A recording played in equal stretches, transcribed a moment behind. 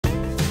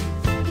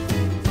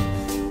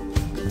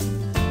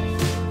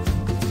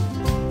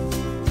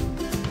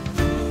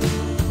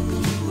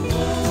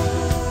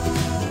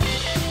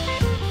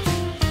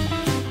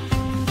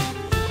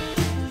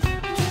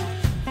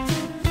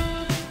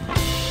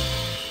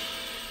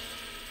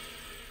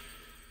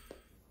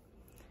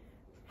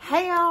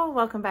y'all,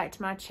 welcome back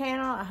to my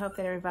channel. I hope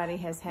that everybody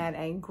has had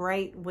a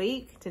great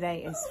week.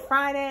 Today is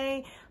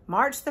Friday,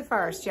 March the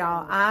 1st,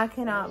 y'all. I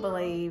cannot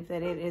believe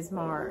that it is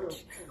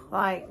March.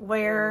 Like,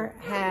 where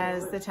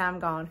has the time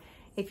gone?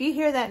 If you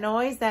hear that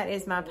noise, that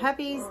is my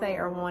puppies. They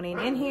are wanting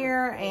in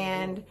here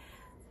and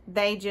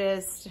they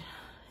just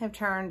have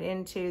turned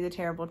into the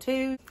terrible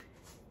two.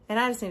 And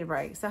I just need a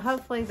break. So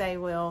hopefully they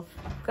will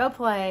go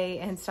play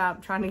and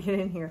stop trying to get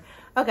in here.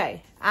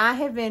 Okay, I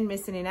have been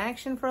missing in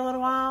action for a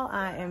little while.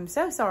 I am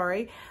so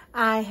sorry.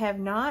 I have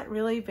not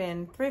really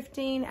been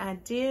thrifting. I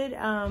did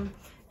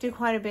do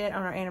quite a bit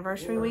on our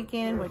anniversary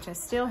weekend, which I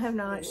still have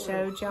not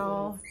showed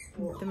y'all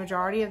the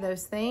majority of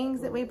those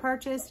things that we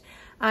purchased.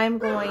 I'm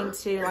going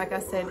to, like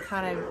I said,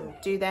 kind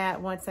of do that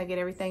once I get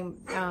everything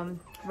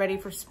ready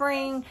for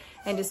spring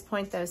and just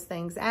point those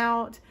things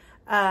out.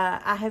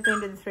 I have been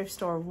to the thrift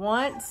store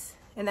once,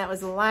 and that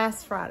was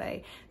last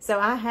Friday. So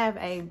I have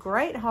a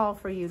great haul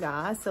for you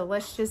guys. So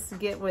let's just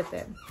get with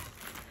it.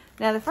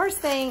 Now, the first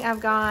thing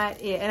I've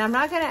got, and I'm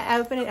not going to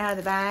open it out of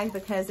the bag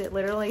because it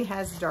literally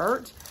has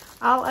dirt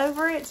all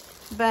over it.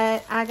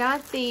 But I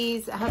got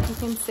these, I hope you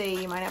can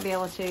see, you might not be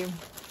able to,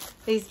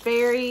 these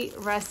very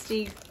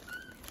rusty,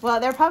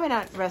 well, they're probably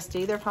not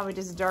rusty, they're probably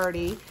just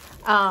dirty.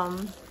 I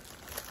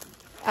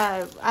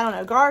don't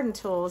know, garden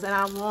tools, and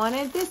I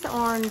wanted this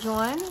orange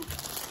one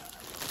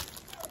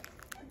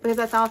because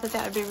I thought that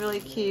that would be really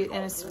cute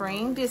in a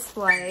spring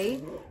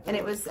display, and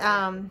it was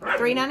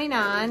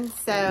 $3.99,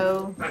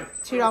 so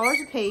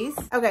 $2 a piece.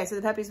 Okay, so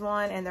the puppies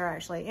won, and they're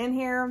actually in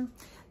here.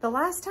 The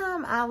last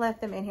time I left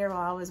them in here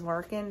while I was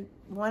working,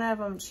 one of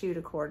them chewed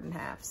a cord in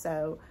half,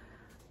 so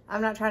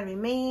I'm not trying to be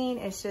mean,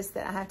 it's just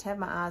that I have to have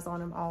my eyes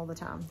on them all the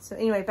time. So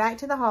anyway, back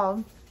to the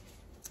haul.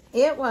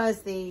 It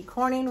was the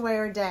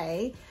Corningware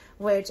Day,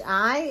 which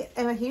I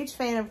am a huge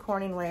fan of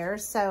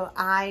Corningware, so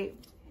I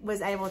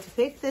was able to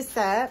pick this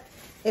up.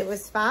 It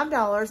was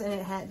 $5, and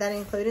it had that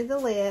included the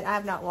lid. I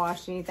have not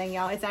washed anything,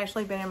 y'all. It's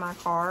actually been in my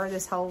car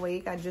this whole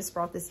week. I just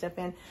brought this stuff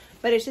in,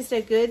 but it's just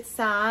a good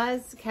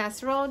size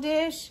casserole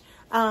dish.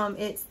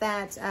 It's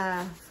that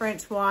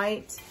French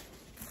white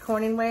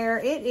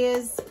Corningware. It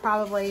is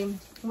probably,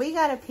 we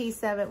got a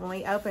piece of it when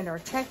we opened our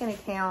checking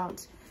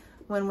account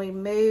when we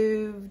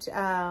moved.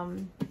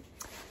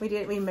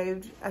 We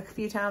moved a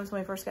few times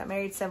when we first got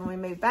married, so when we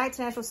moved back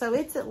to Nashville. So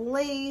it's at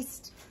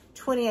least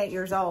 28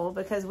 years old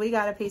because we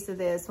got a piece of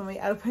this when we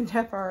opened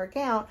up our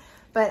account.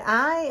 But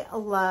I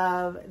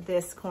love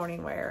this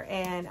Corningware,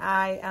 and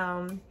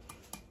I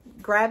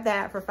grabbed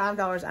that for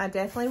 $5. I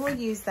definitely will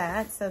use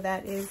that, so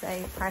that is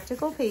a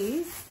practical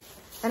piece.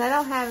 And I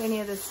don't have any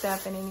of this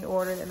stuff in any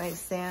order that makes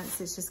sense.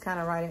 It's just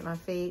kind of right at my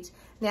feet.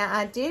 Now,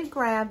 I did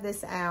grab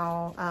this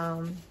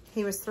owl.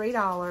 He was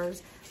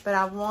 $3. But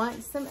I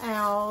want some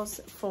owls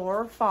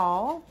for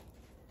fall.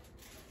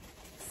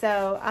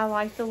 So I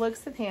like the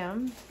looks of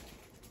him.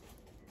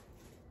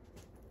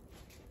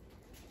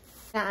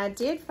 Now I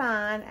did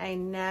find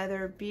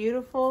another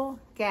beautiful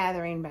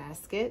gathering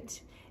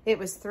basket. It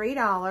was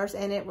 $3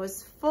 and it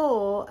was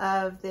full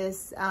of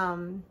this,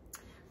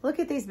 look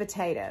at these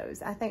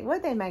potatoes. I think,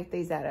 what'd they make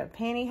these out of?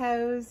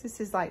 Pantyhose?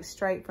 This is like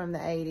straight from the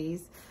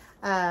 80s.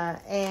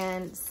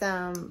 And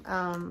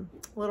some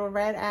little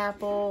red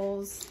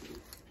apples.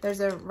 There's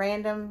a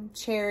random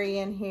cherry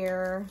in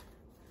here,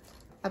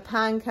 a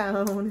pine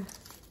cone,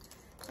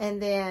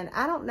 and then,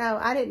 I don't know,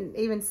 I didn't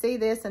even see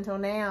this until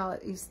now.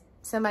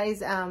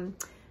 Somebody's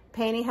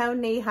pantyhose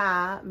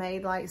knee-high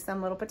made like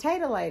some little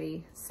potato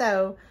lady.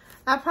 So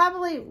I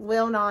probably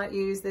will not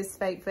use this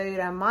fake food.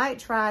 I might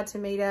try to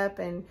meet up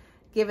and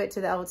give it to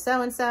the old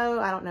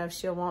so-and-so. I don't know if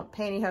she'll want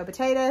pantyhose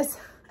potatoes,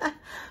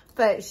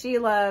 but she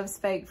loves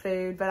fake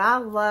food. But I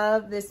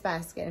love this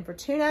basket, and for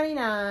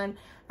 $2.99,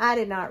 I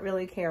did not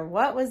really care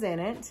what was in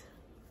it.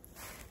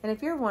 And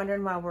if you're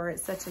wondering why we're at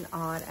such an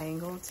odd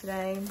angle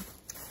today,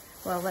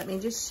 well, let me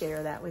just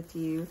share that with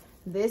you.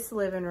 This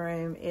living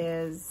room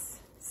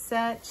is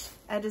such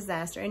a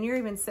disaster. And you're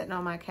even sitting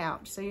on my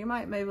couch, so you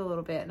might move a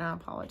little bit, and I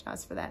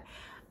apologize for that.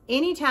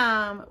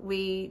 Anytime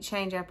we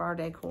change up our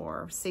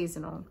decor,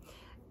 seasonal,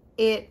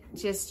 it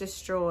just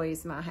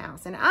destroys my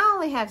house. And I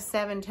only have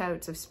 7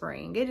 totes of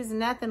spring. It is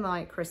nothing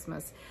like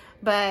Christmas.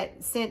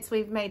 But since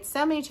we've made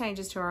so many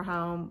changes to our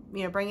home,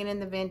 you know, bringing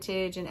in the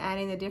vintage and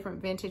adding the different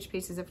vintage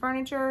pieces of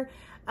furniture,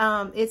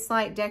 it's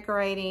like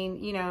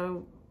decorating, you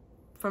know,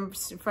 from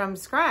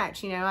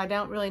scratch. You know, I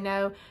don't really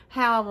know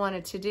how I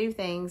wanted to do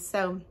things.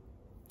 So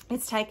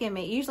it's taken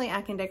me, usually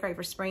I can decorate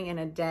for spring in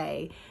a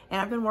day.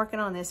 And I've been working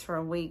on this for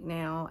a week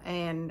now.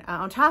 And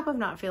on top of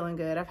not feeling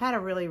good, I've had a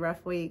really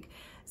rough week.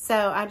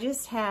 So I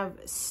just have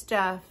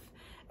stuff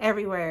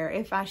everywhere.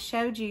 If I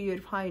showed you,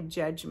 you'd probably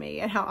judge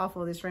me at how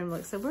awful this room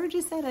looks. So we're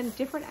just at a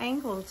different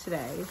angle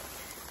today.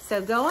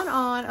 So going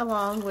on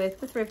along with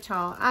the thrift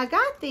haul, I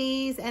got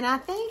these, and I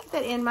think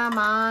that in my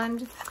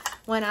mind,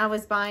 when I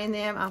was buying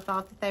them, I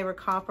thought that they were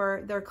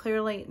copper. They're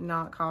clearly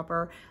not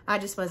copper. I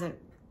just wasn't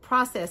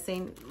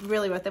processing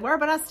really what they were,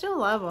 but I still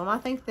love them. I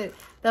think that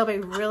they'll be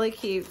really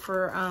cute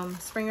for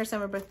spring or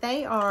summer, but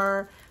they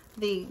are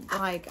the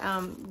like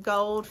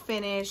gold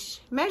finish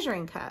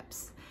measuring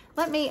cups.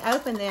 let me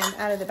open them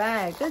out of the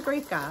bag. Good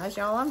grief, guys.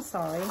 Y'all, I'm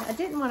sorry. I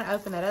didn't want to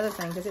open that other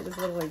thing because it was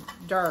literally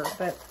dirt.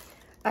 But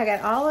I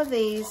got all of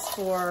these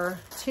for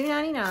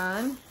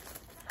 $2.99.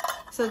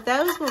 So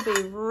those will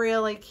be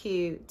really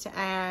cute to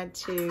add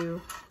to,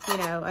 you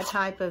know, a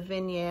type of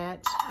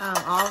vignette.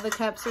 All the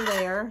cups are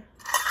there.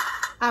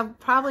 I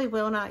probably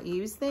will not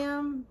use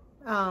them.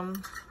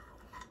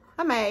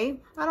 I may,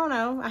 I don't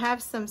know. I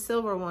have some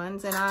silver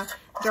ones and I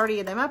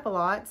dirty them up a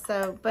lot.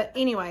 So, but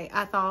anyway,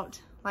 I thought,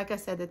 like I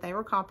said, that they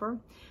were copper.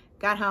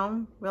 Got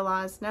home,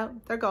 realized, no,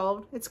 they're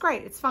gold. It's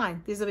great, it's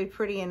fine. These will be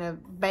pretty in a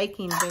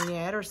baking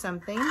vignette or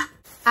something.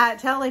 I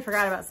totally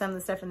forgot about some of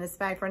the stuff in this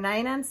bag. For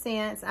 99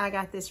 cents, I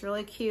got this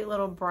really cute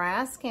little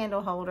brass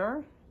candle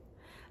holder.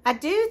 I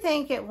do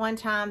think at one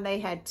time they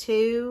had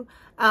two.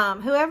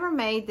 Whoever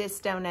made this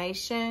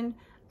donation,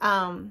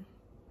 there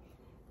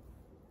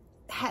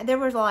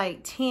was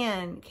like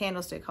 10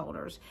 candlestick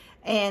holders,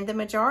 and the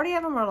majority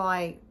of them were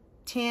like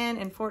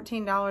 $10 and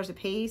 $14 a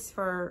piece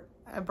for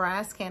a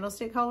brass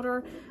candlestick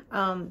holder.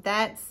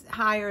 That's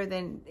higher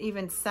than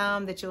even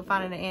some that you'll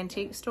find in an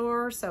antique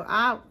store, so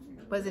I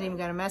wasn't even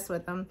going to mess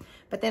with them.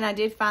 But then I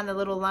did find the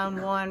little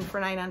lone one for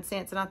 99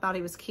 cents, and I thought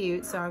he was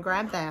cute, so I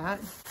grabbed that.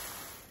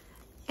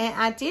 And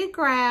I did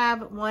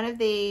grab one of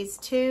these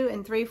 2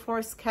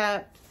 3/4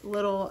 cup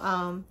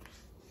little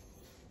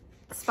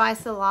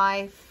Spice of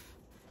Life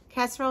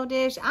casserole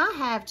dish. I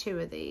have 2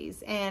 of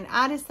these, and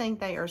I just think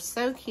they are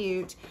so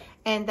cute,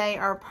 and they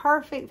are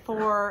perfect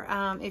for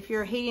if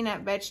you're heating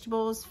up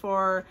vegetables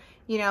for,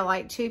 you know,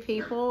 like 2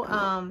 people.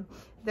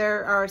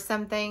 There are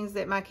some things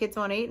that my kids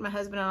want to eat, my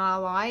husband and I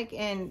like,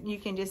 and you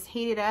can just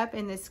heat it up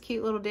in this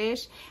cute little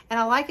dish. And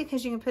I like it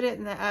because you can put it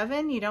in the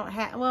oven. You don't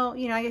have, well,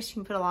 you know, I guess you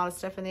can put a lot of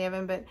stuff in the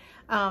oven, but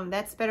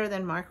that's better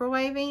than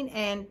microwaving.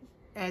 And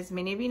as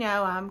many of you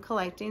know, I'm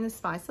collecting the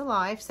Spice of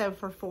Life. So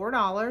for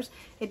 $4,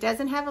 it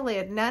doesn't have a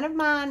lid. None of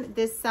mine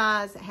this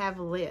size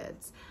have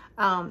lids.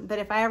 But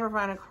if I ever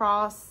run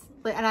across,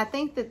 and I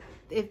think that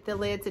if the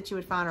lids that you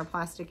would find are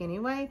plastic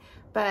anyway,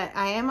 but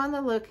I am on the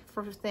look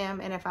for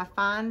them, and if I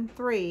find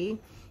 3,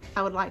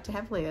 I would like to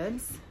have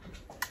lids.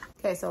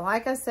 Okay, so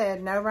like I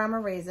said, no rhyme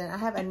or reason, I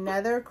have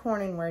another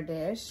Corningware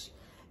dish,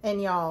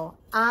 and y'all,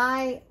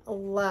 I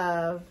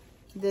love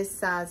this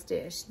size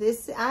dish.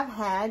 I've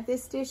had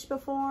this dish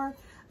before.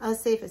 Let's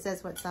see if it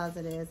says what size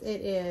it is.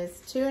 It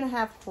is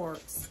 2.5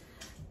 quarts.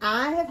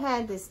 I have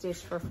had this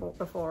dish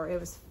before. It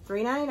was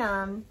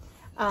 $3.99.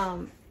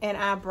 And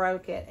I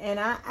broke it, and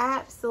I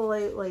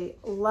absolutely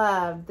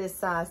love this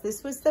size.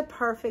 This was the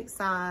perfect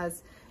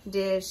size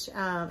dish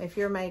if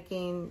you're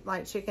making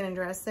like chicken and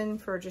dressing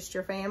for just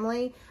your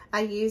family.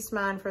 I used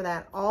mine for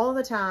that all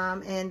the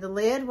time, and the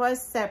lid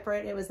was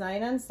separate. It was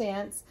 99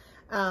 cents,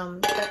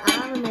 but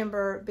I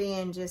remember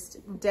being just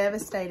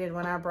devastated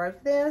when I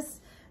broke this.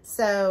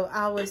 So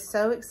I was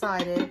so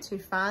excited to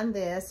find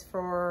this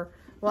for,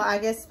 well, I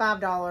guess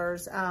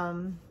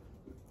 $5,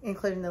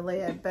 including the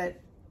lid, but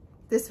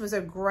this was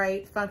a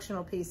great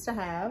functional piece to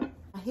have.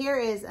 Here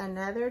is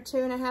another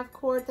 2.5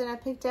 quart that I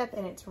picked up,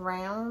 and it's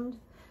round.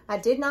 I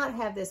did not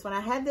have this one.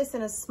 I had this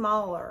in a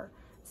smaller,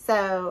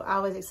 so I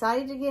was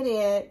excited to get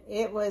it.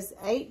 It was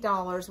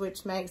 $8,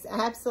 which makes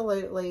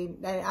absolutely,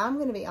 I'm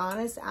gonna be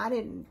honest, I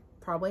didn't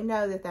probably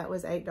know that that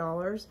was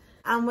 $8.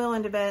 I'm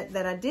willing to bet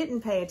that I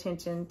didn't pay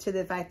attention to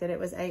the fact that it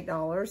was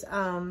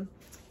 $8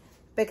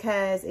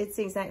 because it's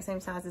the exact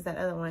same size as that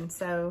other one.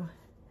 So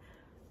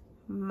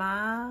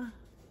my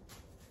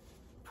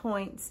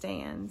point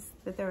stands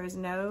that there is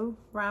no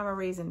rhyme or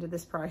reason to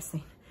this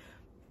pricing,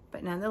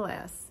 but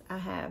nonetheless, I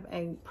have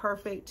a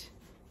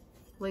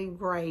perfectly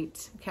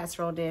great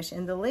casserole dish,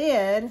 and the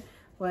lid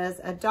was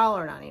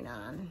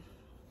 $1.99.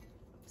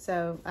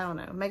 So I don't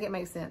know, make it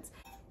make sense.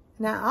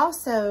 Now I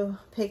also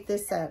picked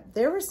this up.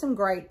 There were some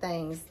great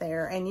things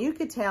there, and you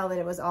could tell that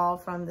it was all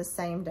from the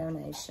same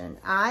donation.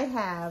 I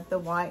have the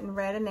white and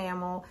red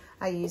enamel.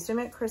 I used them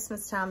at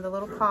Christmas time, the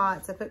little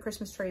pots. I put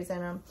Christmas trees in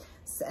them.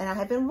 And I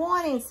have been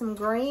wanting some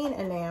green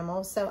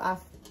enamel, so I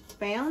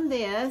found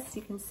this.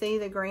 You can see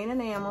the green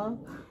enamel.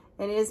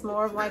 It is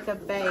more of like a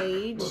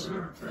beige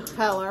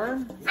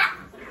color,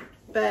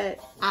 but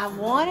I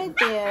wanted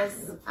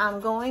this. I'm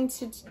going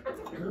to,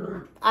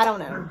 I don't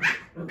know.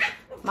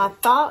 My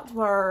thoughts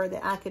were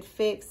that I could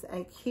fix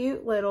a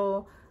cute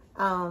little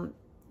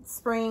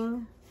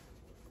spring,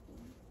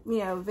 you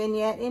know,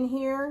 vignette in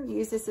here.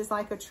 Use this as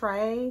like a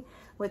tray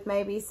with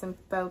maybe some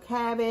faux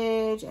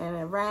cabbage and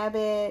a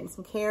rabbit and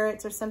some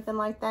carrots or something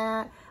like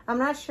that. I'm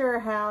not sure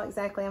how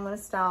exactly I'm going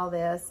to style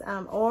this,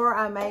 or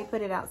I may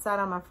put it outside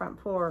on my front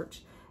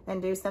porch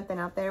and do something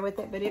out there with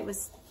it, but it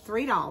was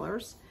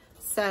 $3.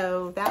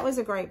 So that was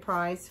a great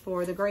price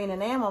for the green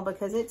enamel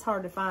because it's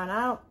hard to find.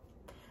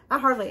 I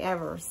hardly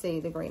ever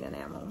see the green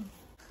enamel.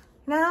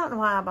 And I don't know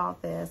why I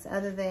bought this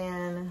other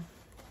than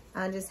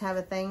I just have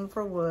a thing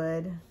for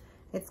wood.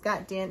 It's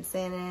got dents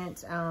in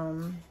it.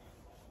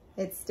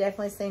 It's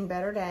definitely seen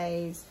better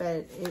days,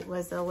 but it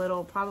was a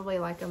little, probably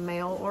like a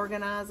mail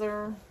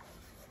organizer.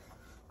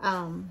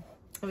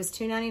 It was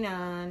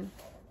 $2.99,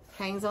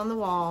 hangs on the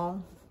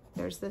wall.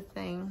 There's the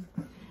thing.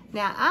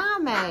 Now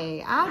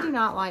I do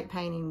not like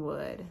painting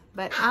wood,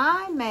 but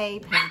I may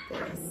paint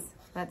this.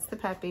 That's the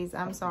puppies,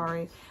 I'm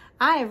sorry.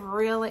 I've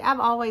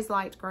always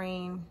liked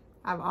green.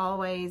 I've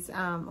always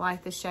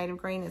liked the shade of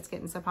green that's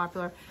getting so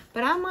popular.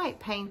 But I might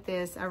paint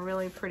this a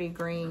really pretty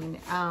green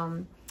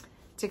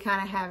to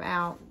kind of have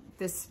out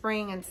this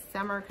spring and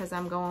summer because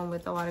I'm going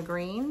with a lot of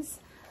greens.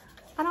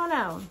 I don't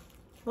know.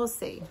 We'll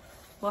see.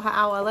 Well,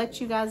 I will let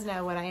you guys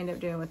know what I end up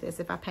doing with this,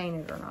 if I paint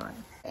it or not.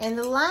 And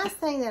the last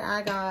thing that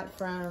I got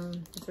from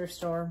the thrift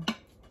store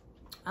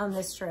on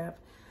this trip,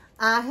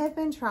 I have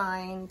been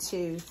trying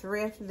to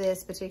thrift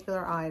this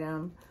particular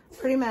item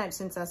pretty much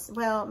since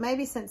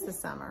maybe since the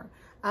summer.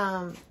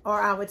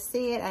 Or I would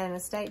see it at an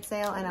estate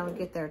sale and I would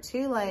get there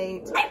too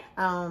late.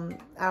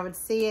 I would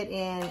see it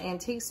in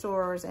antique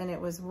stores and it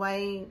was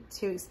way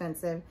too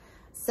expensive.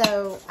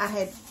 So I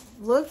had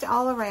looked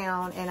all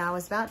around and I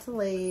was about to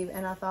leave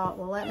and I thought,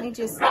 well, let me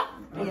just,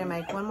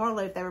 make one more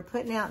loop. They were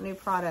putting out new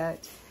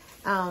product.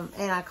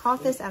 And I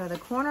caught this out of the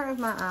corner of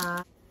my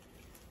eye.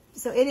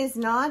 So it is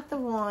not the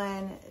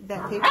one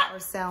that people are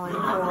selling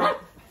for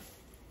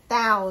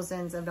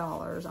thousands of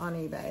dollars on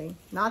eBay.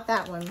 Not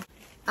that one.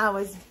 I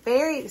was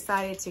very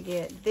excited to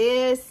get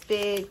this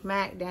big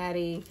Mac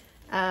Daddy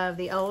of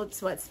the old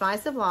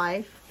Spice of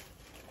Life.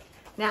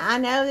 Now, I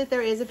know that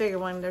there is a bigger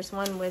one. There's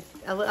one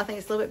with, I think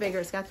it's a little bit bigger.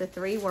 It's got the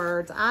 3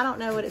 words. I don't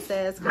know what it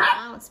says because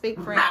I don't speak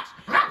French,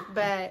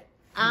 but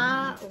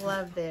I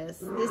love this.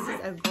 This is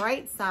a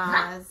great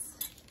size.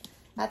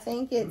 I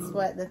think it's,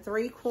 the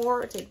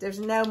 3/4? There's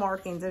no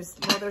markings.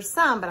 There's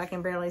some, but I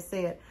can barely see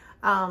it.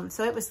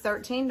 So it was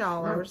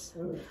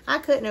 $13. I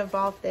couldn't have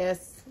bought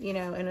this, in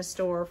a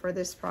store for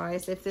this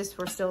price if this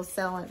were still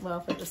selling. Well,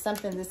 if it was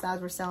something this size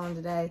we're selling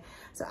today.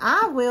 So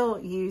I will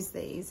use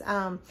these.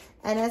 And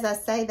as I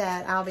say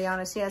that, I'll be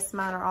honest, yes,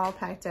 mine are all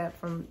packed up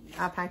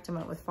I packed them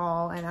up with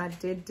fall and I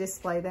did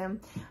display them.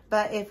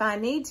 But if I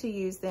need to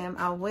use them,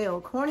 I will.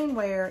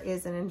 Corningware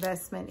is an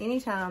investment.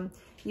 Anytime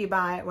you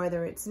buy it,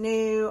 whether it's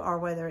new or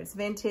whether it's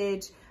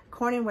vintage,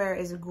 Corningware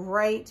is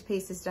great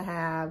pieces to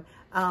have.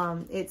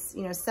 It's,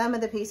 some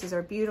of the pieces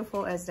are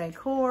beautiful as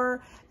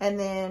decor, and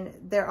then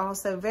they're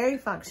also very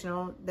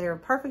functional. They're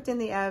perfect in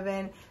the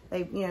oven.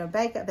 They,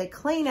 bake up, they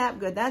clean up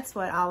good. That's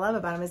what I love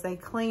about them, is they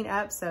clean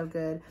up so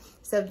good.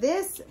 So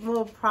this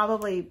will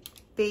probably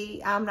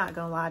be, I'm not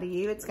gonna lie to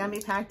you, it's gonna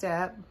be packed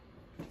up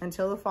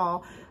until the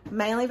fall,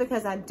 mainly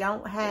because I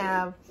don't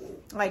have,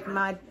 like,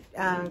 my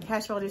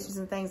casserole dishes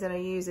and things that I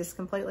use is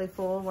completely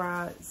full where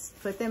I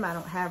put them. I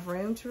don't have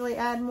room to really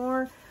add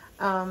more.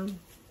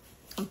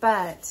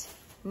 But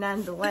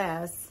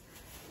nonetheless,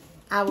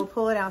 I will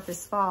pull it out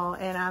this fall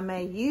and I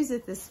may use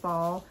it this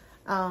fall.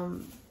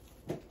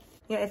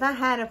 If I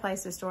had a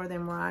place to store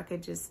them where I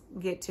could just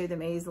get to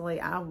them easily,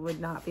 I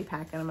would not be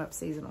packing them up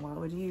seasonal. I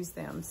would use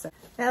them. So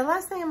now the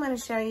last thing I'm going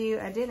to show you,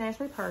 I didn't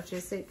actually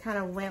purchase. It kind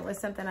of went with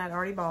something I'd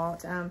already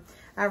bought.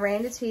 I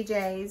ran to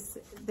TJ's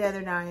the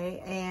other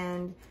day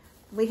and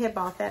we had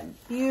bought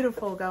that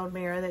beautiful gold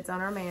mirror that's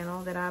on our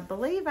mantle that I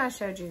believe I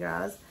showed you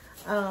guys.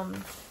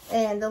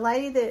 And the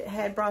lady that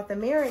had brought the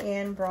mirror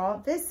in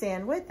brought this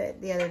in with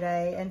it the other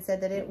day and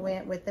said that it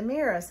went with the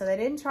mirror. So they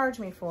didn't charge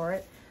me for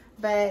it,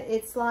 but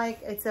it's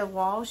a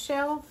wall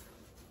shelf.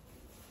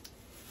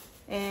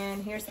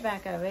 And here's the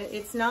back of it.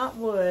 It's not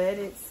wood.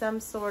 It's some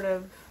sort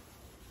of,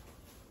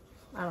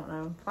 I don't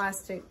know,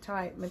 plastic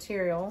type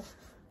material.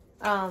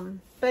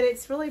 But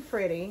it's really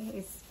pretty.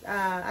 It's,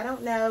 I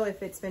don't know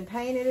if it's been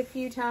painted a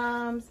few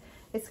times.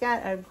 It's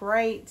got a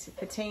great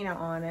patina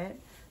on it.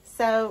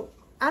 So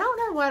I don't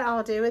know what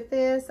I'll do with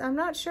this. I'm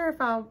not sure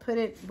if I'll put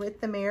it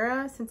with the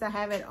mirror since I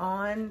have it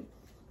on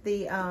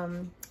the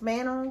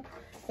mantle.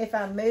 If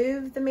I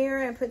move the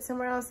mirror and put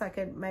somewhere else, I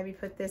could maybe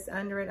put this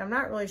under it. I'm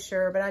not really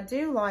sure, but I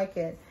do like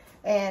it.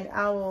 And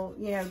I will,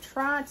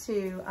 try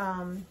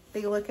to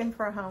be looking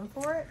for a home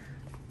for it.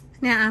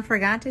 Now, I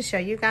forgot to show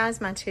you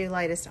guys my 2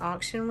 latest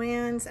auction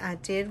wins. I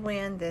did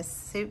win this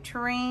soup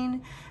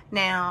tureen.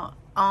 Now,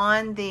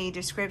 on the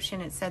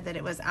description, it said that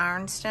it was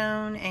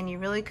ironstone, and you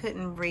really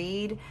couldn't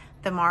read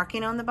the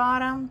marking on the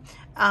bottom.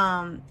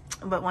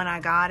 But when I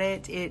got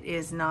it, it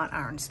is not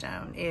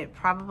ironstone. It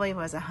probably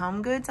was a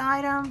home goods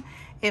item.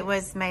 It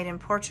was made in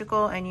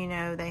Portugal,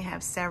 and they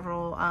have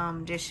several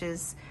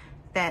dishes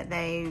that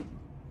they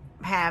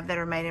have that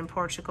are made in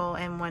Portugal.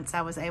 And once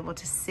I was able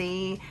to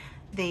see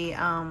the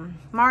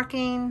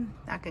marking,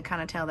 I could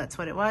kind of tell that's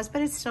what it was,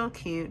 but it's still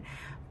cute.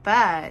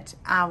 But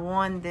I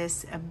won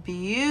this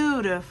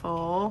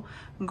beautiful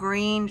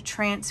green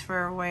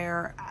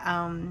transferware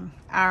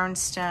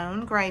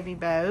ironstone gravy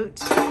boat.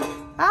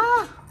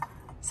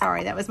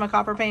 Sorry, that was my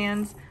copper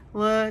pans.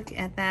 Look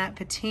at that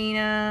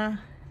patina.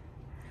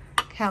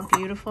 Look how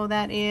beautiful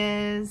that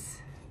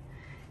is.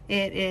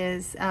 It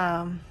is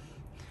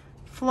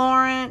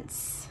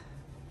Florence,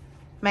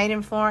 made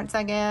in Florence,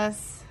 I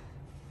guess.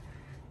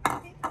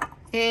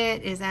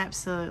 It is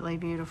absolutely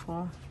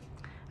beautiful.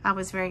 I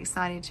was very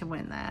excited to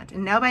win that.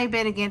 And nobody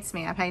bid against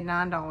me. I paid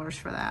 $9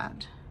 for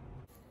that.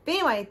 But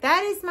anyway,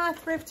 that is my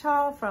thrift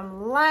haul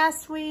from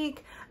last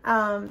week.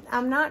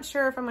 I'm not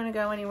sure if I'm going to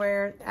go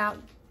anywhere out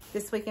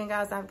this weekend,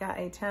 guys, I've got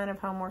a ton of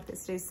homework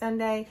that's due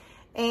Sunday,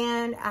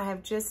 and I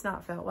have just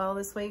not felt well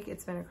this week.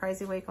 It's been a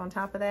crazy week on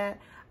top of that.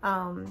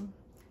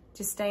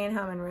 Just staying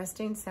home and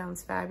resting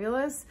sounds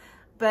fabulous,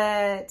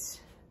 but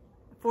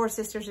Four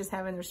Sisters is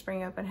having their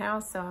spring open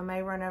house, so I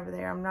may run over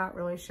there. I'm not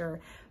really sure.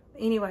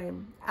 Anyway,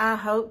 I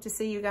hope to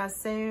see you guys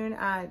soon.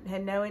 I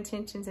had no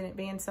intentions in it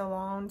being so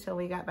long till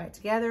we got back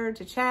together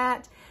to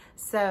chat.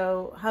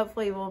 So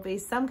hopefully will be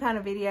some kind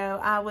of video.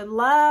 I would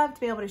love to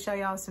be able to show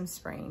y'all some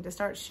spring, to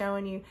start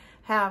showing you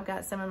how I've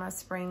got some of my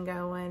spring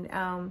going.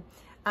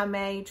 I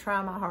may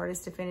try my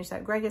hardest to finish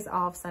that. Greg is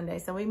off Sunday,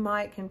 so we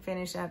can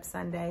finish up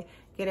Sunday,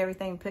 get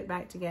everything put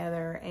back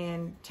together,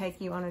 and take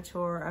you on a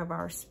tour of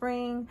our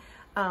spring.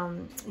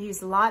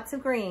 Used lots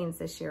of greens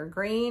this year.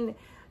 Green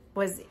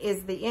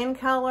is the in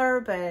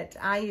color, but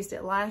I used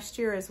it last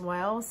year as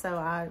well, so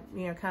I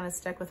kind of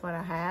stuck with what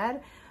I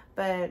had.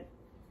 But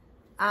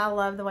I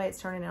love the way it's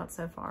turning out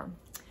so far.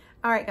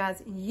 All right,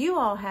 guys, you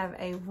all have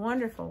a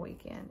wonderful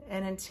weekend,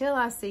 and until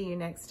I see you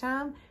next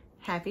time,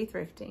 happy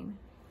thrifting.